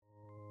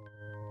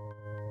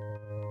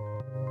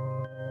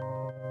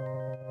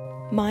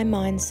My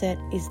mindset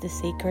is the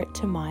secret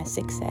to my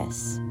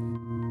success.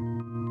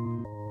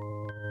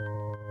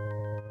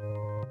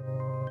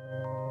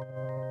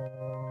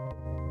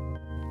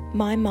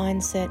 My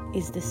mindset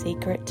is the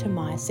secret to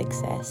my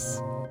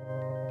success.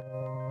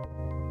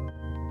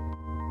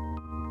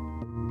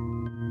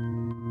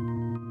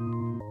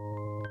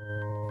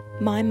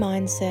 My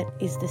mindset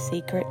is the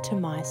secret to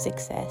my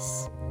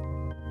success.